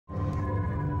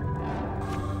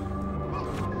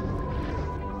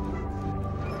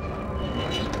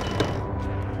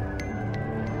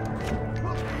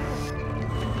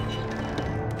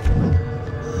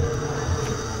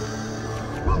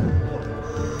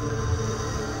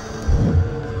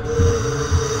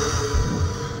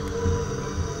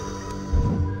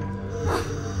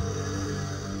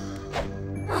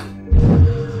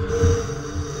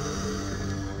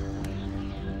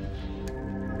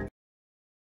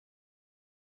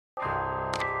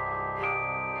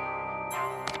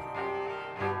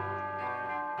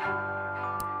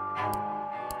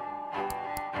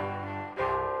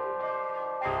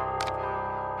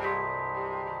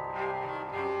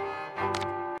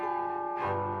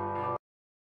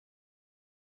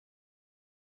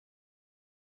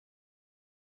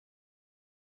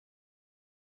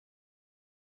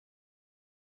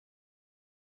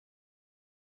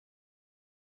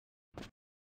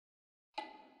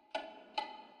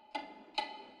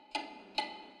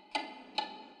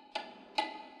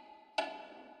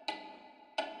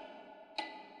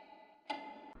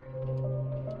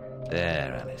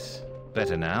There, Alice.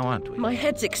 Better now, aren't we? My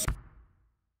head's exploded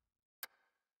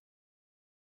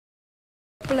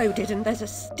and there's a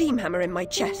steam hammer in my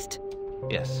chest.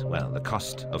 Yes, well, the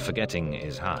cost of forgetting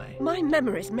is high. My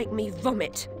memories make me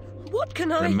vomit. What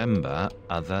can I... Remember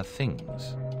other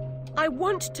things. I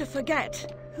want to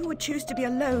forget. Who would choose to be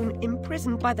alone,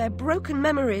 imprisoned by their broken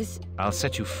memories? I'll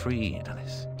set you free,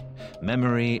 Alice.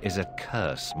 Memory is a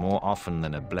curse more often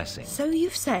than a blessing. So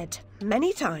you've said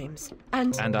many times,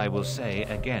 and... And I will say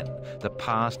again, the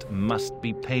past must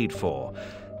be paid for.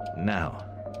 Now,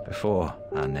 before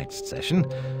our next session,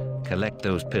 collect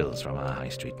those pills from our high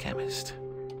street chemist.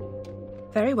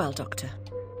 Very well, Doctor.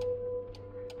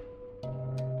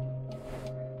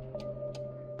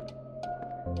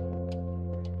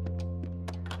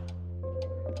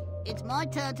 It's my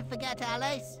turn to forget,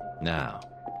 Alice. Now,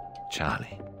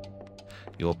 Charlie.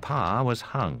 Your pa was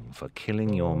hung for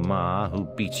killing your ma who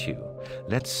beat you.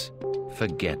 Let's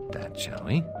forget that, shall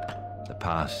we? The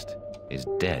past is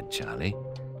dead, Charlie.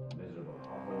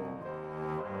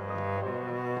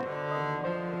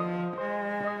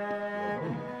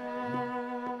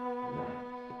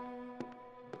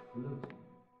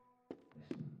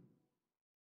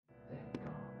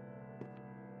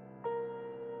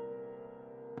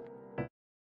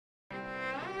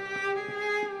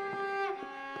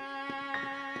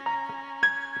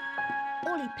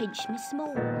 Ollie pinched me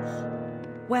smalls.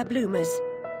 Wear bloomers.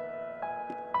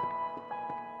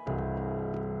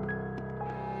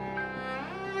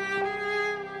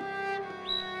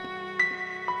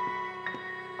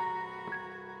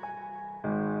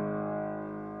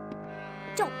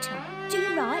 Doctor, do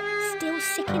you right? Still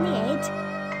sick in the head?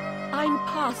 I'm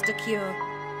past a cure.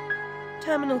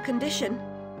 Terminal condition.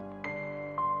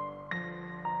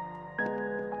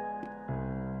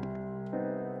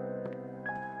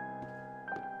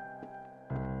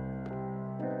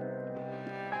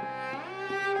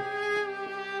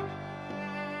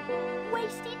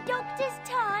 Wasting doctor's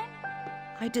time?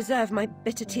 I deserve my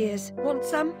bitter tears. Want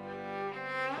some?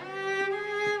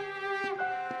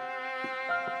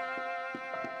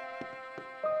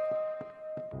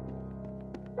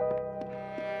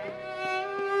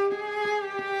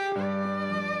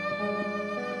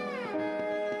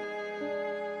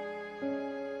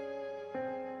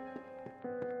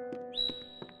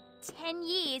 "10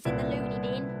 years in the loony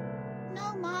bin."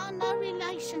 No, Ma, no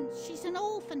relation. She's an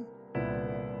orphan.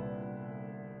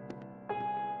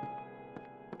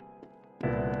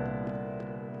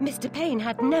 Mr. Payne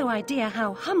had no idea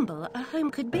how humble a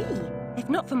home could be. If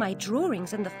not for my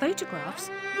drawings and the photographs,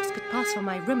 this could pass for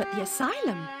my room at the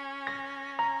asylum.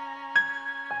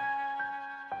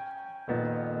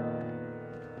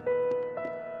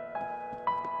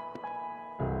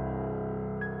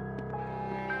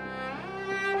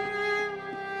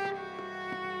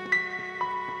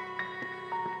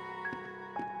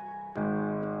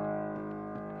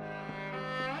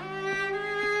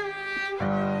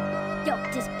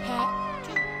 Doctor's pet.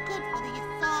 Too good for the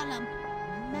asylum.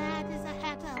 Mad as a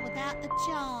hatter without the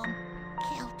charm.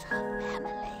 Killed her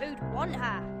family. Who'd want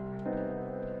her?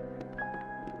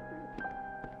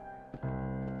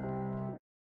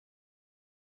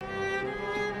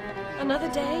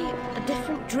 Another day, a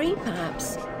different dream,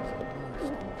 perhaps.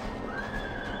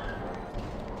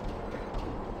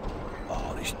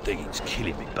 Oh, this digging's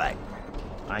killing me back.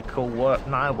 They call work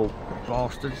noble,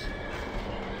 bastards.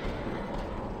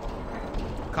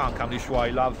 Can't come this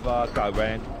way, love. Go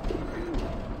round.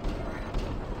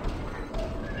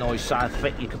 Nice, so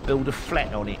thick you could build a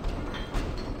flat on it.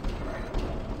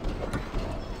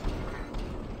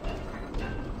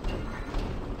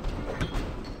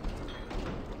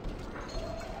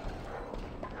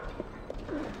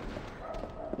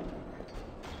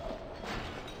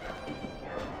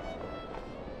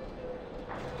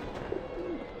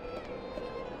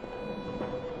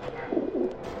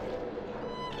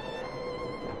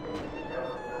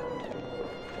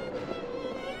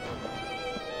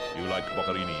 You like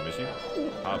Boccherini, monsieur?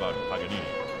 How about Paganini?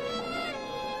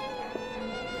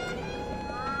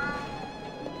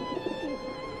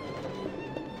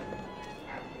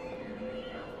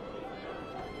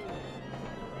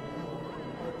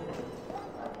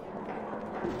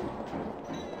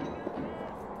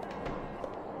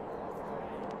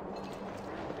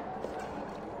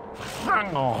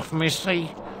 Hang off,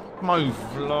 missy. Move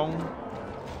along.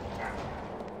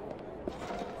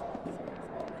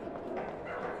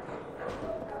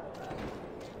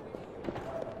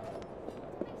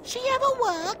 She ever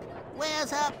work?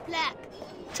 Where's her plaque?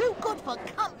 Too good for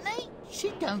company?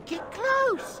 She don't get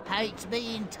close. Hates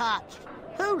being touched.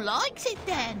 Who likes it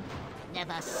then?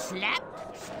 Never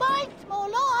slapped? Spiked, more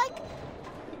like.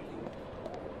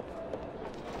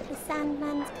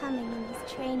 Sandman's coming in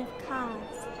his train of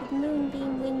cars, with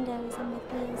moonbeam windows and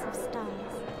with wheels of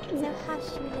stars. So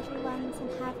hush, you little ones, and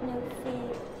have no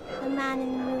fear. The man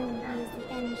in the moon, he is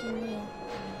the engineer.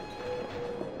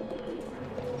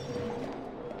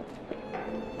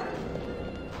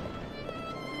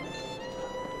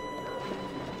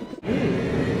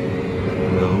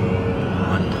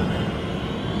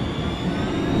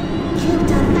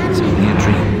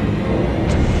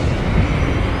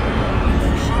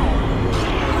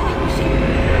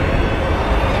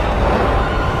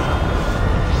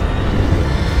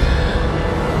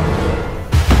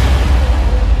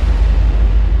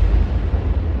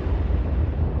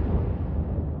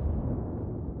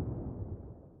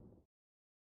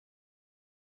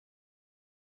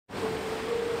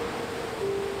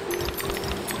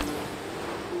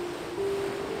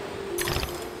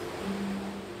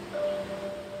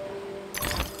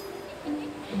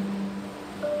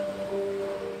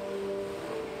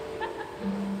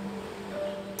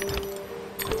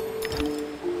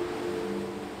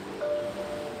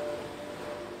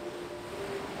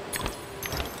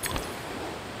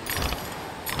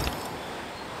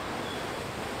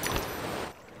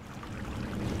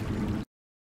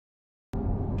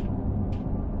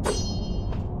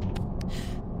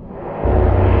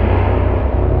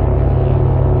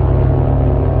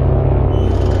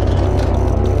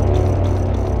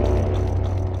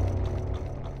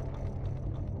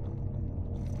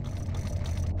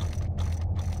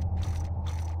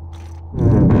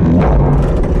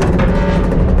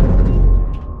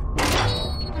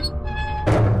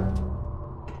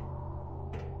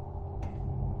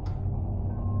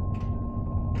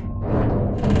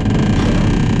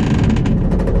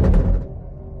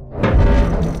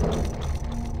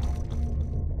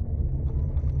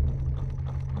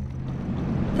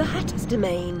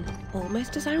 Domain,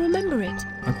 almost as I remember it.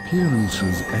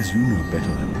 Appearances, as you know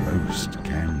better than most,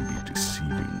 can be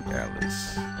deceiving,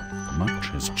 Alice. Much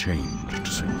has changed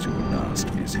since your last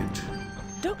visit.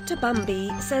 Dr.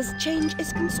 Bumby says change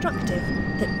is constructive,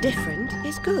 that different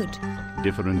is good.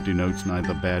 Different denotes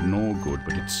neither bad nor good,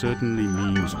 but it certainly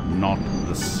means not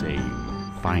the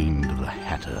same. Find the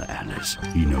Hatter, Alice.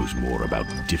 He knows more about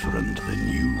different than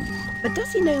you. But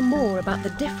does he know more about the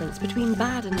difference between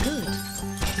bad and good?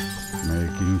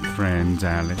 Making friends,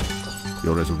 Alice.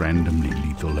 You're as randomly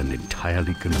lethal and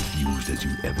entirely confused as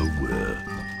you ever were.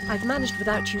 I've managed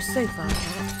without you so far,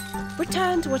 Cat.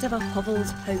 Return to whatever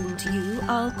hovels home to you.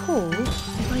 I'll call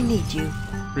if I need you.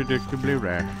 Predictably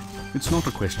rash. It's not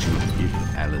a question of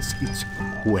if, Alice, it's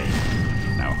when.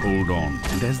 Now hold on,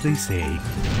 and as they say,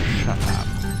 shut up.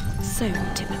 So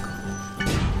typical.